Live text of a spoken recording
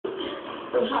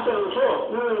What's happened on the floor?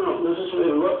 No, this is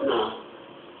where we work now.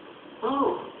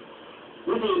 Oh,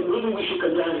 maybe we should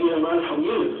come down here and learn from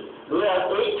you. They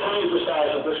are 8 times the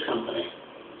size of this company.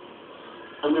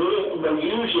 And they're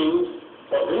using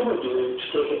what they were doing to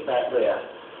take it back there.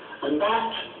 And that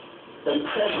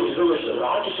impresses visitors. I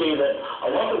have to say that a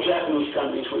lot of Japanese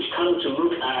companies which come to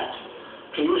look at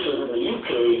producers in the UK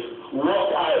walk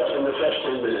out in the first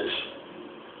 10 minutes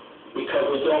because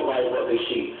they don't like what they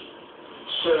see.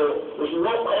 So there's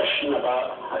no question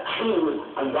about a clean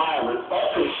environment,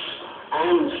 office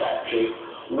and factory,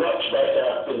 works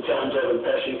better in terms of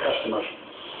impressing customers.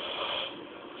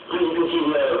 And you can see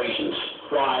the other reasons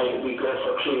why we go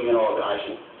for cleaning and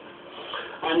organising.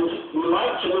 And we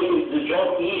like to make the job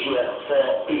easier for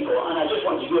people, and I just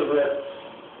want to give a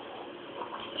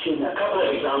couple of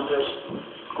examples,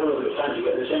 go over the time to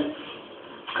get this in,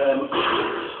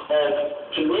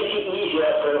 to make it easier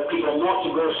for people not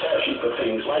to go searching for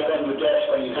things, like on your desk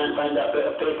when you can't find that bit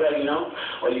of paper, you know,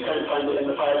 or you can't find it in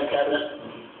the filing cabinet.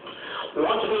 We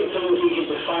want to make things easy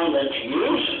to find and to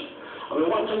use, and we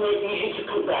want to make it easy to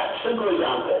put back. Simple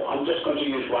example, I'm just going to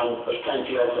use one, there's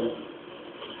plenty of them.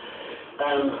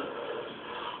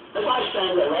 If I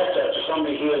send a letter to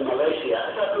somebody here in Malaysia,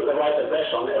 if I put the right address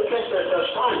on it, it gets there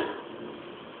first time.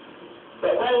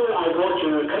 But when I go to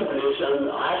companies and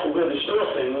I have to really store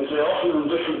things, they're often in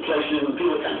different places and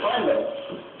people can't find them.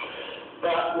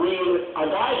 But we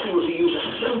advise people to use a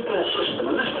simple system.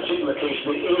 In this particular case,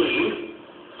 the A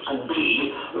and B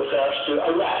refers to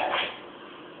a rack.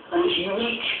 And it's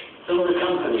unique in the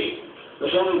company.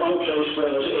 There's only one place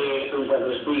where there's A and where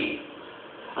there's B.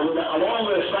 And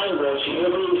along with the signboards here,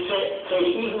 we say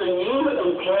even a new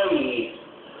employee,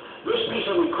 this piece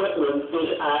of equipment is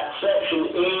at section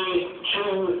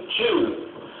A22.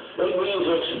 It means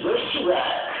it's this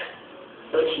rack,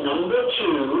 it's number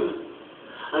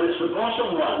 2, and it's the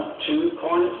bottom one,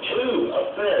 2.2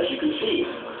 up there, as you can see.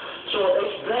 So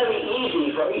it's very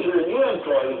easy for even a new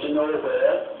employee to know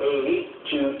where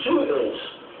A22 is.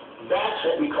 That's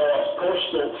what we call a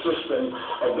postal system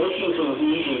of making things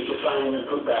easy to find and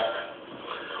put back.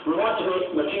 We want to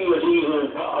make materials easy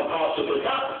and parts to pick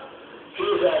up.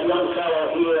 Here's a young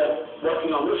fellow here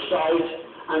working on this side,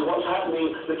 and what's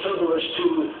happening, the table is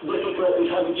too difficult,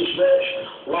 he's having to stretch,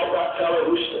 like that fellow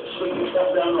who's sticking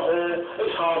stuff down the hole.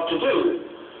 It's hard to do.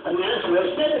 And the answer is,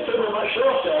 make the table much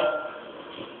shorter,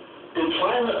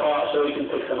 incline the parts so you can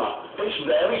pick them up. It's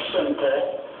very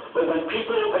simple. But when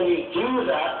you do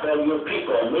that for your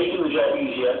people, making the job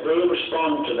easier, they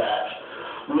respond to that.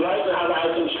 We like to have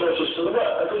items closest to the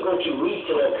work. If we go to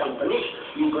retail companies,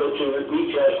 you go to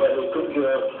retailers where they put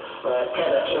your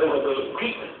products over the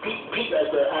peak as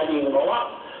they're adding them all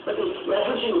up. But there's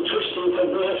leveraging and twisting for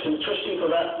this and twisting for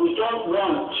that. We don't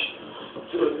want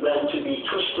them to be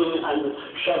twisting and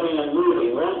shoving and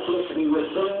moving. We want things to be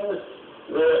within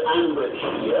the ambit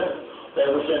here,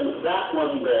 or within that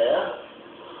one there,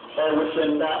 or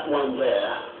within that one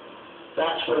there.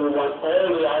 That's where we want all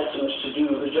the items to do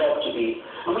the job to be.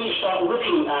 And when you start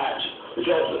looking at the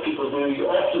jobs that people do, you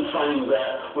often find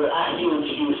that we're asking them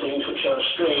to do things which are a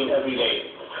strain every day.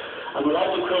 And we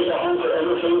like to create a home for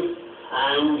everything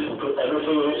and put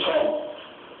everything in its home.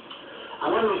 And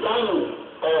when we've done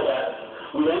all that,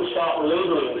 we then start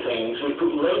labeling things. We put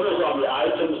labels on the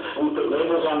items, and we put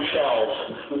labels on shelves.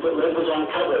 We put labels on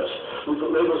cupboards. We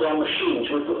put labels on machines.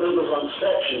 We put labels on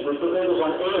sections. We put labels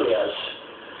on areas.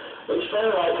 It's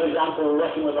very like, for example, we're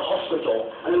working with a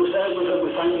hospital, and it was very difficult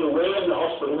to find your way in the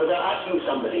hospital without asking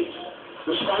somebody.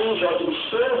 The signs ought to be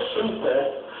so simple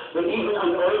that even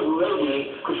an old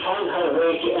lady could find her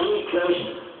way to any place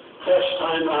first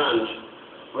time round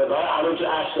without having to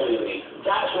ask anybody.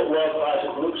 That's what world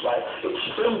classic looks like. It's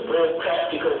simple,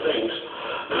 practical things.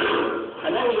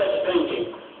 And then we get to painting.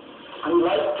 And we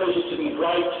like places to be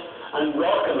bright and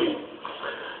welcoming.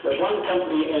 There's one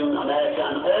company in America,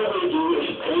 and all they do is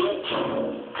paint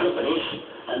companies,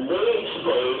 and they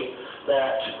say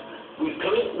that we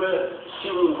paint the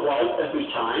ceiling white every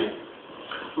time,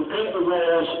 we paint the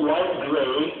walls light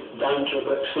grey down to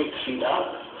about 6 feet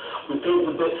up, we paint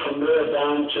the bit from there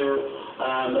down to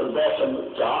the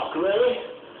bottom dark grey,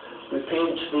 we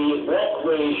paint the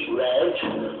walkways red,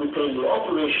 we paint the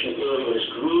operation areas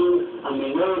green, and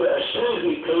we know that as soon as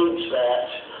we paint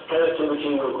that,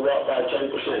 productivity will go up by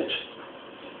 10%,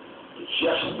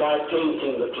 just by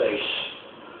painting the place.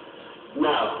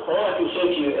 Now, all I can say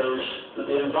to you is that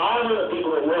the environment that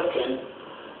people are working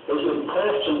is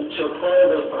important to how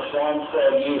they perform for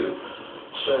you.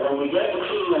 So when we get to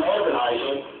cleaning and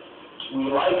organising, we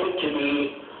like it to be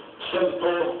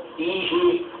simple,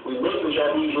 easy, we make the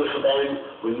job easier for them,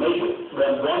 we make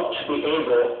them want to be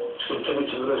able to contribute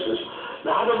to the business.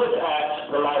 Now have a look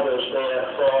at the levels there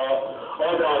for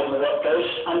organising the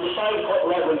workplace and decide what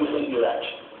level you think you're at.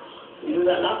 You do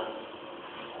that now?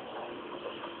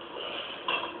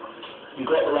 You've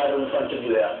got the level in front of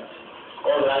you there.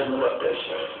 Organising the workplace.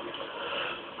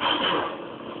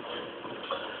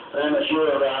 Then it's your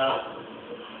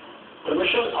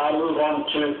permission, I'll move on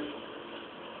to,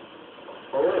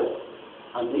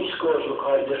 and these scores were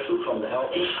quite different from the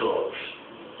healthy scores.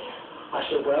 I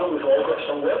said, well, we've all got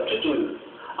some work to do.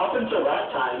 Up until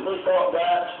that time, they thought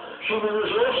that human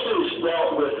resources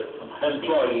dealt with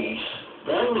employees.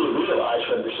 Then they realised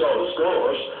when they saw the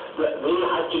scores that they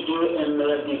had to do it in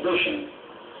their division.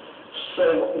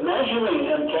 So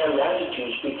measuring employee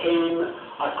attitudes became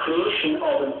a creation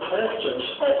of importance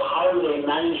of how they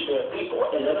manage their people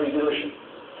in every division.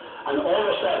 And all of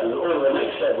a sudden, over the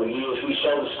next several years, we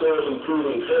saw the scores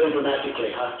improving very dramatically,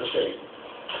 I have to say.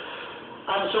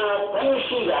 And so when we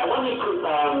see that, when we put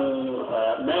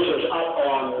measures up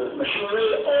on machinery,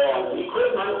 on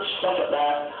equipment, stuff like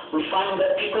that, we find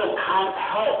that people can't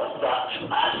help but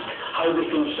ask how they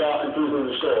can start improving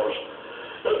the scores.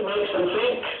 It makes them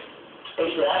think.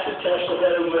 It's the acid test of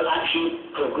whether you're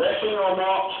actually progressing or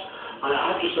not. And I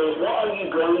have to say, what are you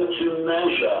going to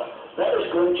measure? What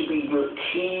is going to be your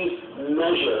key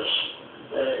measures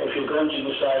if you're going to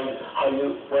decide how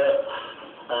you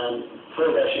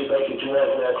progress you're making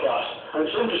towards world class? And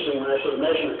it's interesting when I say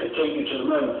measurement can take you to the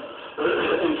moon.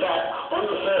 In fact, on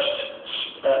the first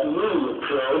moon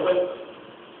probe,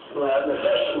 the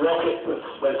first rocket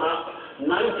went up, 97%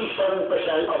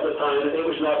 of the time it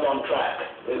was not on track.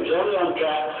 It was only on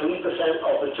track 3%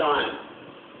 of the time.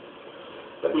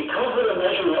 But because they were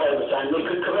measuring it all the time, they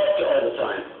could correct it all the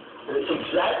time. And it's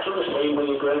exactly the same when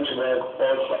you're going to work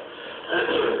also.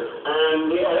 And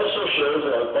it also shows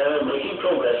that they're making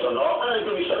progress or not. And I'll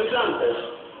give you some examples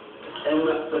in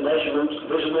the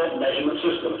visible measurement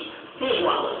systems. Here's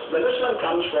one. Now this one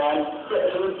comes from,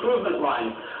 it's an improvement line.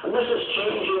 And this is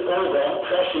changing over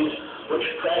presses which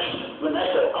press the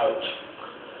metal out.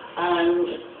 And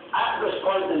at this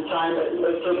point in time, it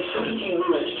takes 15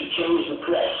 minutes to change the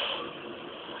press.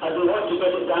 And we want to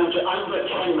get it down to under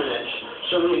 10 minutes.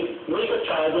 So we make a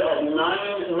target of 9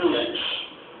 minutes.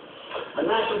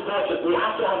 And that's important. We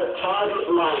have to have a target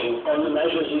line on the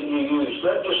measures that you use.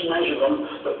 Don't just measure them,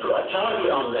 but put a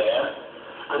target on there,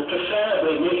 and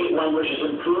preferably make it one which is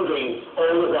improving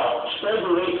all the while.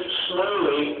 Steadily,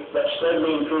 slowly, but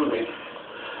steadily improving.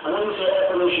 And when we say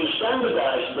operation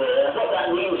standardized there, what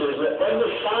that means is that when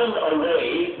they find a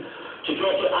way to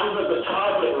get it under the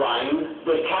target line,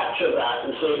 they capture that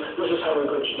and say, this is how we're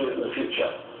going to do it in the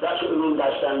future. That's what we mean by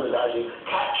standardizing.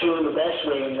 Capturing the best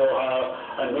way you know how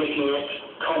and making it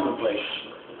commonplace.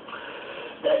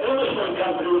 In this one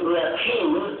company, we are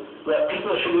keen that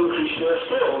people should increase their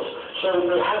skills. So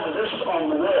they have this on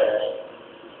the wall.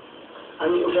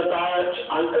 And it was about,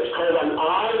 it's called an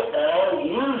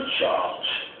ILU chart.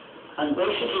 And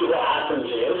basically what happens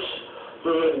is,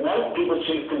 they want people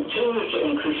to continue to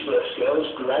increase their skills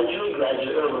gradually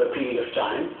over a period of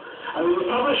time. And we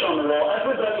publish on the wall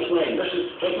everybody's name. This is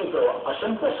taken from a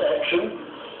simple section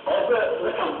of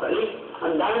the company.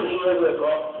 And down here we've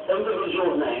got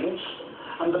individual names.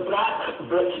 And the black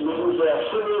bit means they're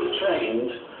fully trained.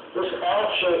 This L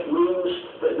shape means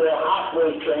that they're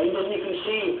halfway trained. And you can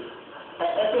see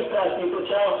every person, you can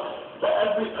tell what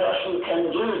every person can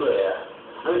do there.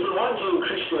 And if you want to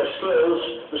increase their skills,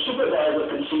 the supervisor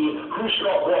can see who's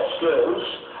got what skills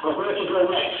and where to go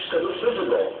next, because it's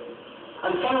visible.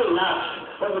 And funnily enough,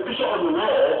 when we put it on the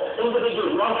wall,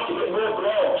 individuals love to get more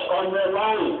blobs on their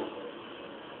line.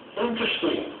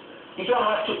 Interesting. You don't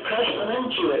have to press them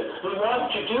into it. They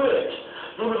want to do it.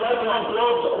 They would like to have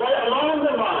blobs right along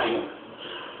the line.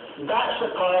 That's the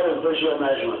power of visual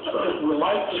measurement. We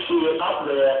like to see it up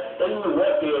there in the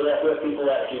work area where people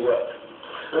actually work.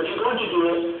 And if you're going to do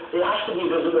it, it has to be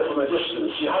visible from a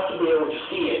distance. You have to be able to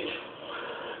see it.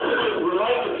 We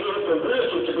like the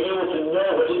ability to be able to know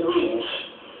what it means.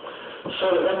 So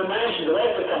that when the managing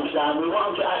director comes down, we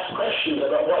want him to ask questions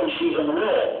about what he sees on the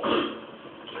wall.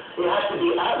 It has to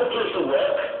be at the place of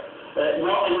work,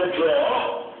 not in a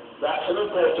drawer. That's an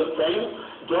important thing.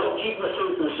 Don't keep the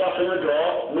food and stuff in a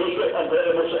drawer. Make it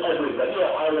available to everybody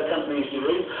of how the company is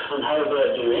doing and how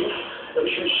they're doing. It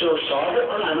should show target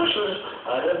parameters,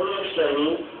 as I've been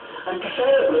explaining, and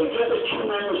preferably get the team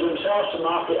members themselves to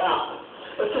mark it up.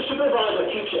 If the supervisor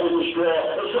keeps it in his drawer,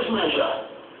 it's his measure.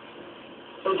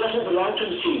 It doesn't belong to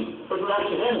the team. It belongs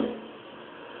to him.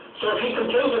 So if he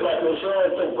complains about this,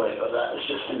 don't worry about that. It's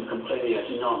just him complaining as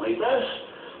he normally does.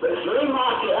 But if they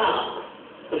mark it up,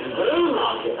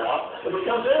 it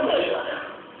becomes their measure.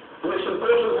 And it's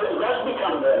important that it does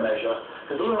become their measure,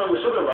 because even when the supervisor